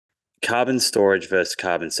carbon storage versus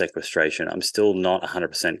carbon sequestration. I'm still not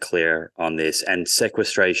 100% clear on this. And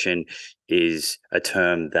sequestration is a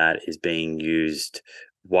term that is being used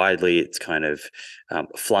widely. It's kind of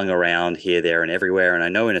flung around here, there, and everywhere. And I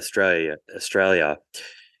know in Australia,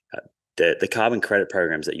 the carbon credit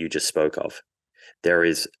programs that you just spoke of, there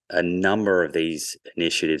is a number of these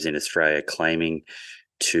initiatives in Australia claiming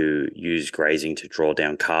to use grazing to draw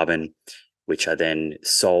down carbon, which are then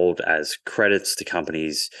sold as credits to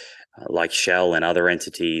companies like Shell and other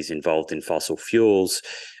entities involved in fossil fuels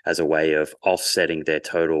as a way of offsetting their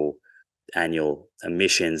total annual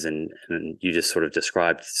emissions. And you just sort of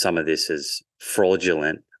described some of this as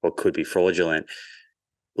fraudulent or could be fraudulent.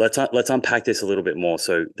 Let's unpack this a little bit more.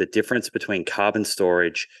 So the difference between carbon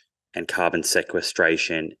storage and carbon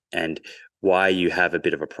sequestration, and why you have a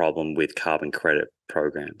bit of a problem with carbon credit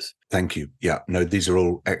programs. Thank you. Yeah, no, these are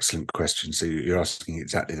all excellent questions. So you're asking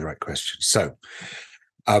exactly the right questions. So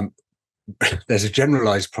there's a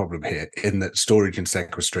generalized problem here in that storage and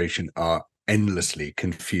sequestration are endlessly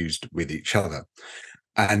confused with each other.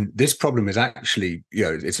 And this problem is actually,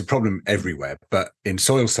 it's a problem everywhere, but in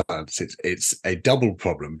soil science, it's a double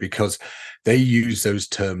problem because they use those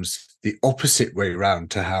terms the opposite way around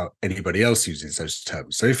to how anybody else uses those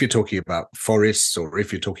terms. So if you're talking about forests or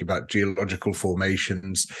if you're talking about geological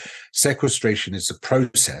formations, sequestration is a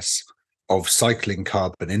process of cycling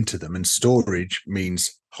carbon into them, and storage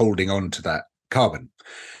means holding on to that carbon.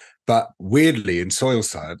 But weirdly, in soil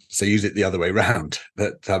science, they use it the other way around.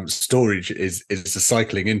 That storage is the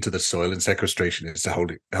cycling into the soil, and sequestration is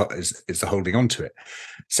the holding onto it.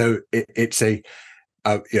 So it's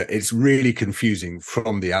really confusing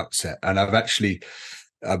from the outset. And I've actually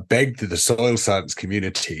begged the soil science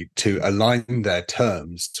community to align their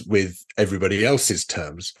terms with everybody else's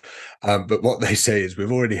terms. But what they say is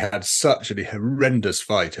we've already had such a horrendous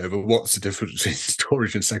fight over what's the difference between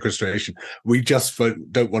storage and sequestration. We just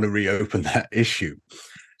don't want to reopen that issue.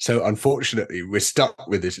 So unfortunately, we're stuck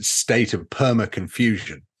with this state of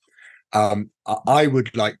perma-confusion. I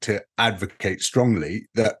would like to advocate strongly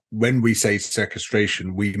that when we say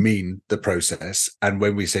sequestration, we mean the process, and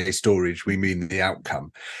when we say storage, we mean the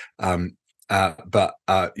outcome. But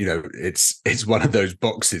it's one of those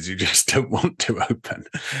boxes you just don't want to open.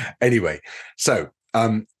 Anyway, so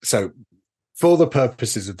for the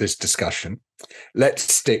purposes of this discussion,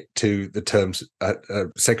 let's stick to the terms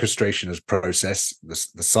sequestration as process, the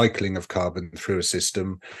cycling of carbon through a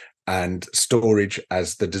system, and storage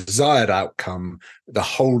as the desired outcome, the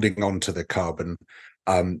holding on to the carbon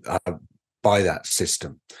by that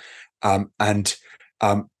system. And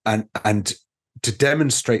to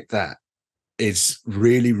demonstrate that is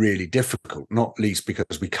really, really difficult, not least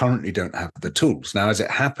because we currently don't have the tools. Now, as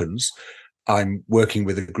it happens, I'm working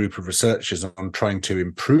with a group of researchers on trying to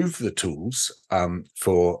improve the tools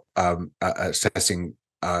for assessing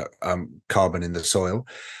carbon in the soil,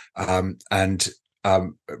 and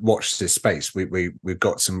watch this space. We've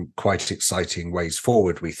got some quite exciting ways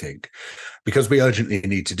forward, we think, because we urgently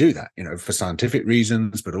need to do that, for scientific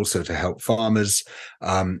reasons, but also to help farmers,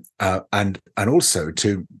 and also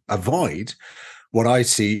to avoid what I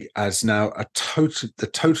see as now the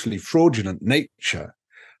totally fraudulent nature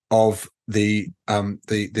of the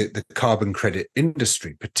carbon credit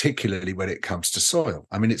industry, particularly when it comes to soil.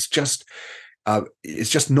 I mean, it's just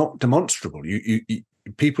not demonstrable.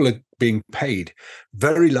 People are being paid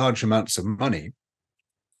very large amounts of money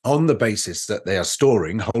on the basis that they are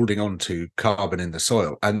holding on to carbon in the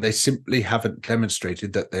soil, and they simply haven't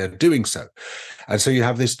demonstrated that they're doing so. And so you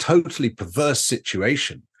have this totally perverse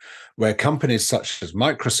situation where companies such as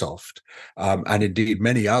Microsoft, and indeed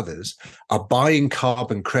many others, are buying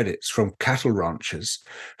carbon credits from cattle ranchers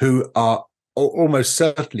who are almost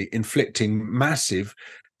certainly inflicting massive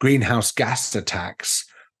greenhouse gas attacks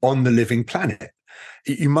on the living planet.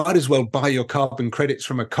 You might as well buy your carbon credits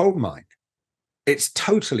from a coal mine. It's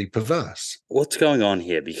totally perverse. What's going on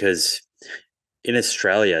here? Because in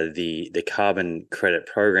Australia, the carbon credit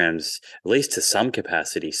programs, at least to some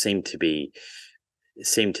capacity, seem to be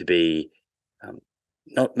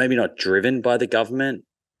not driven by the government,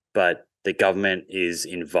 but the government is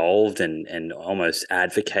involved and almost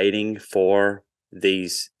advocating for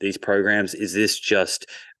these programs. Is this just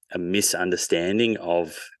a misunderstanding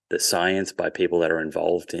of the science by people that are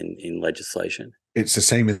involved in legislation? It's the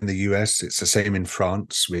same in the US. It's the same in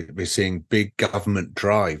France. We're seeing big government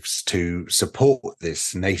drives to support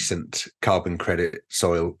this nascent carbon credit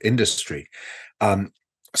soil industry.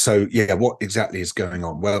 So, what exactly is going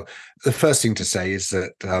on? Well, the first thing to say is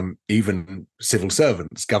that even civil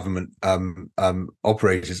servants, government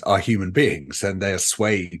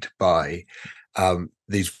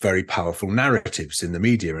these very powerful narratives in the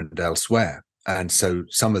media and elsewhere. And so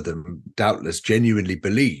some of them doubtless genuinely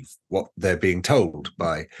believe what they're being told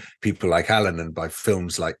by people like Alan and by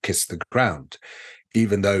films like Kiss the Ground,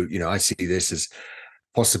 even though, I see this as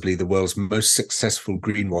possibly the world's most successful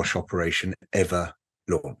greenwash operation ever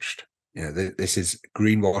launched. This is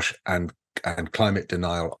greenwash and climate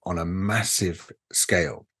denial on a massive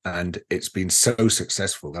scale. And it's been so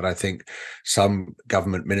successful that I think some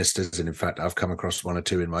government ministers, and in fact, I've come across one or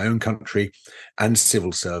two in my own country, and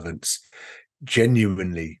civil servants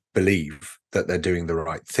genuinely believe that they're doing the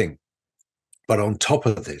right thing. But on top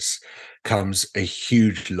of this comes a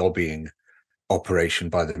huge lobbying operation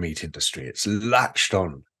by the meat industry. It's latched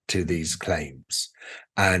on to these claims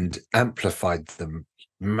and amplified them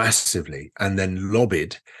massively, and then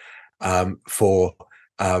lobbied for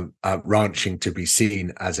ranching to be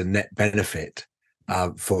seen as a net benefit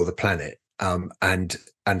for the planet, and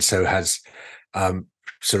so has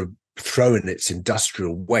sort of thrown its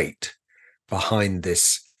industrial weight behind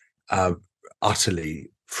this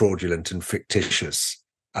utterly fraudulent and fictitious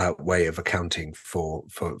way of accounting for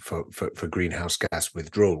greenhouse gas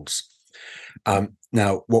withdrawals.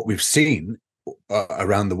 Now, what we've seen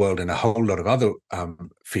around the world in a whole lot of other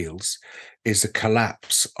fields is a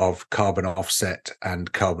collapse of carbon offset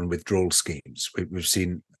and carbon withdrawal schemes. We've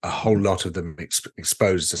seen a whole lot of them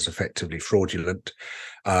exposed as effectively fraudulent.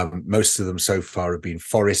 Most of them so far have been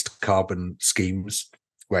forest carbon schemes,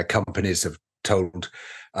 where companies have told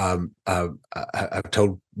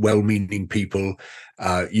well-meaning people,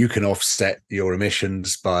 you can offset your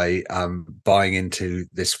emissions by buying into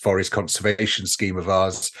this forest conservation scheme of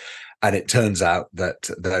ours. And it turns out that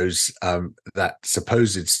that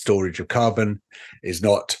supposed storage of carbon is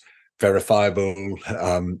not verifiable,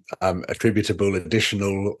 attributable,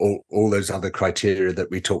 additional, all those other criteria that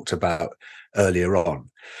we talked about earlier on.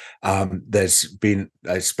 There's been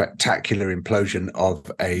a spectacular implosion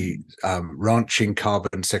of a ranching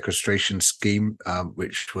carbon sequestration scheme,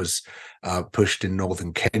 which was pushed in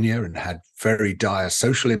northern Kenya and had very dire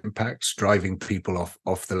social impacts, driving people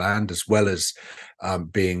off the land, as well as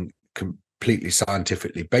being completely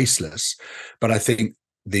scientifically baseless. But I think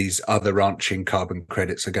these other ranching carbon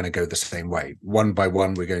credits are going to go the same way. One by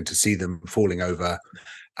one, we're going to see them falling over,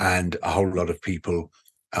 and a whole lot of people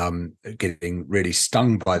getting really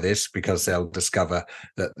stung by this, because they'll discover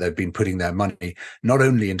that they've been putting their money not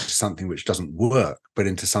only into something which doesn't work, but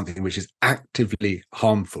into something which is actively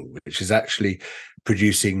harmful, which is actually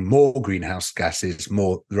producing more greenhouse gases,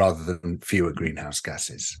 more rather than fewer greenhouse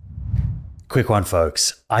gases. Quick one,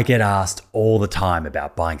 folks. I get asked all the time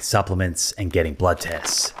about buying supplements and getting blood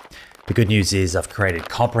tests. The good news is I've created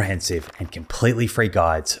comprehensive and completely free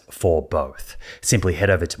guides for both. Simply head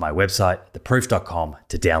over to my website, theproof.com,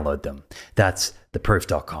 to download them. That's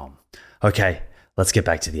theproof.com. Okay, let's get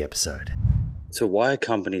back to the episode. So why are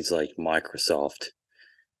companies like Microsoft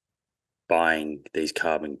buying these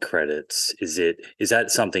carbon credits? Is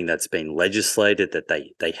that something that's been legislated that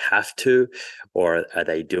they have to, or are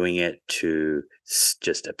they doing it to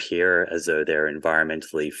just appear as though they're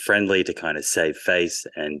environmentally friendly to kind of save face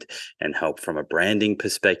and help from a branding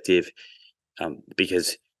perspective?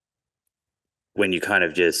 Because when you kind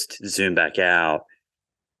of just zoom back out,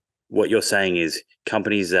 what you're saying is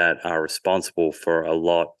companies that are responsible for a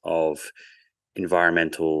lot of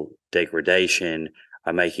environmental degradation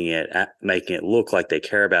are making it look like they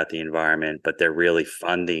care about the environment, but they're really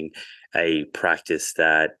funding a practice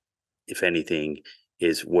that, if anything,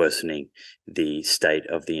 is worsening the state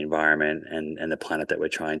of the environment and the planet that we're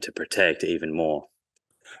trying to protect even more.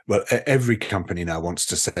 Well, every company now wants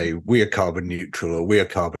to say we are carbon neutral or we are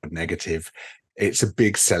carbon negative. It's a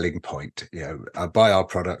big selling point. Buy our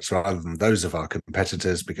products rather than those of our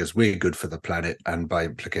competitors, because we're good for the planet, and by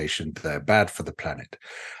implication, they're bad for the planet.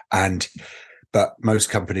 But most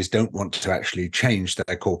companies don't want to actually change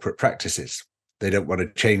their corporate practices. They don't want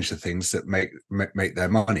to change the things that make their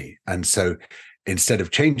money. And so instead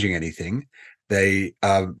of changing anything, they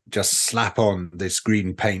just slap on this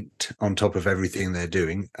green paint on top of everything they're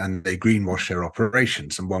doing, and they greenwash their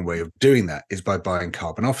operations. And one way of doing that is by buying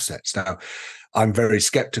carbon offsets. Now, I'm very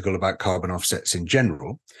skeptical about carbon offsets in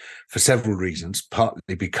general for several reasons,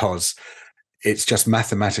 partly because it's just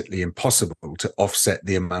mathematically impossible to offset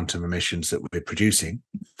the amount of emissions that we're producing.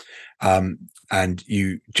 And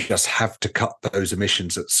you just have to cut those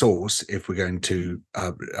emissions at source if we're going to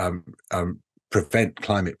prevent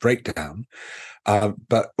climate breakdown.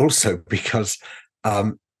 But also because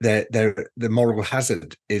the moral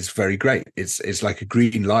hazard is very great. It's like a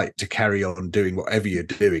green light to carry on doing whatever you're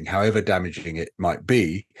doing, however damaging it might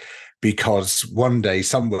be, because one day,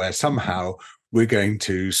 somewhere, somehow, we're going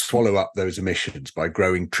to swallow up those emissions by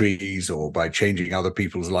growing trees or by changing other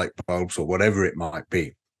people's light bulbs or whatever it might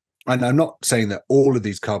be. And I'm not saying that all of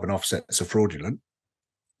these carbon offsets are fraudulent.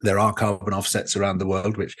 There are carbon offsets around the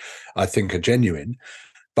world which I think are genuine,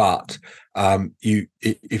 but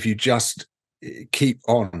if you just keep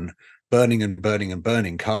on burning and burning and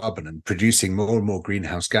burning carbon and producing more and more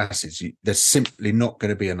greenhouse gases, there's simply not going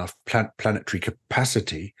to be enough planetary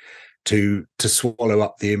capacity to swallow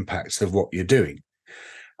up the impacts of what you're doing.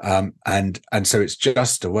 And so it's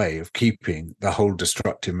just a way of keeping the whole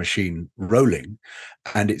destructive machine rolling.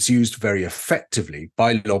 And it's used very effectively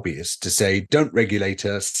by lobbyists to say, don't regulate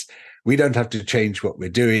us. We don't have to change what we're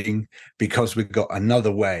doing because we've got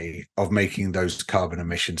another way of making those carbon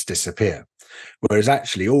emissions disappear. Whereas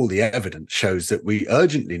actually all the evidence shows that we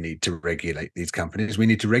urgently need to regulate these companies. We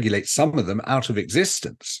need to regulate some of them out of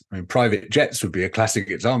existence. I mean, private jets would be a classic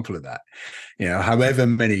example of that. You know, however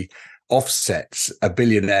many offsets a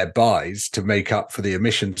billionaire buys to make up for the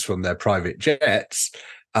emissions from their private jets,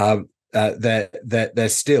 they're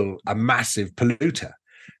still a massive polluter.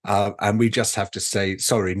 And we just have to say,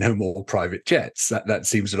 sorry, no more private jets. That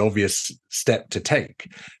seems an obvious step to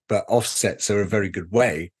take. But offsets are a very good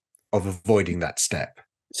way of avoiding that step.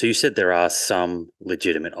 So you said there are some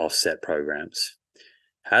legitimate offset programs.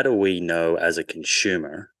 How do we know as a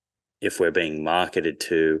consumer if we're being marketed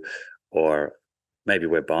to, or maybe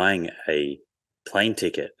we're buying a plane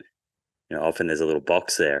ticket? You know, often there's a little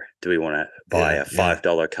box there. Do we want to buy a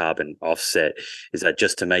 $5 carbon offset? Is that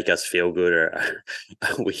just to make us feel good, or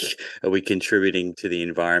are we contributing to the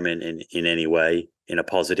environment in any way, in a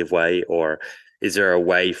positive way? Or is there a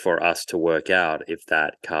way for us to work out if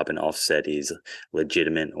that carbon offset is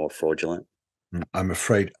legitimate or fraudulent? I'm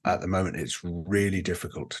afraid at the moment it's really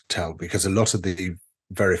difficult to tell, because a lot of the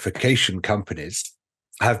verification companies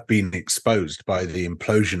have been exposed by the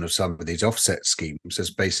implosion of some of these offset schemes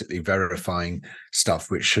as basically verifying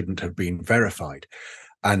stuff which shouldn't have been verified.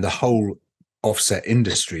 And the whole offset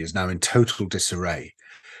industry is now in total disarray.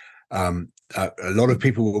 A lot of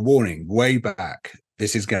people were warning way back,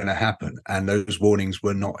 this is going to happen, and those warnings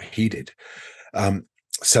were not heeded.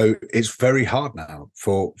 So it's very hard now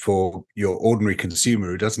for your ordinary consumer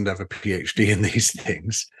who doesn't have a PhD in these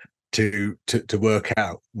things to work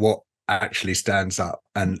out what actually stands up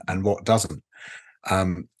and what doesn't.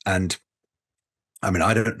 And I mean,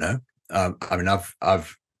 I don't know. I mean,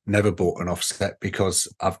 I've never bought an offset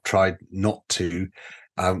because I've tried not to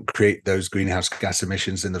create those greenhouse gas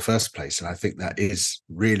emissions in the first place. And I think that is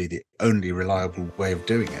really the only reliable way of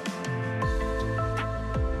doing it.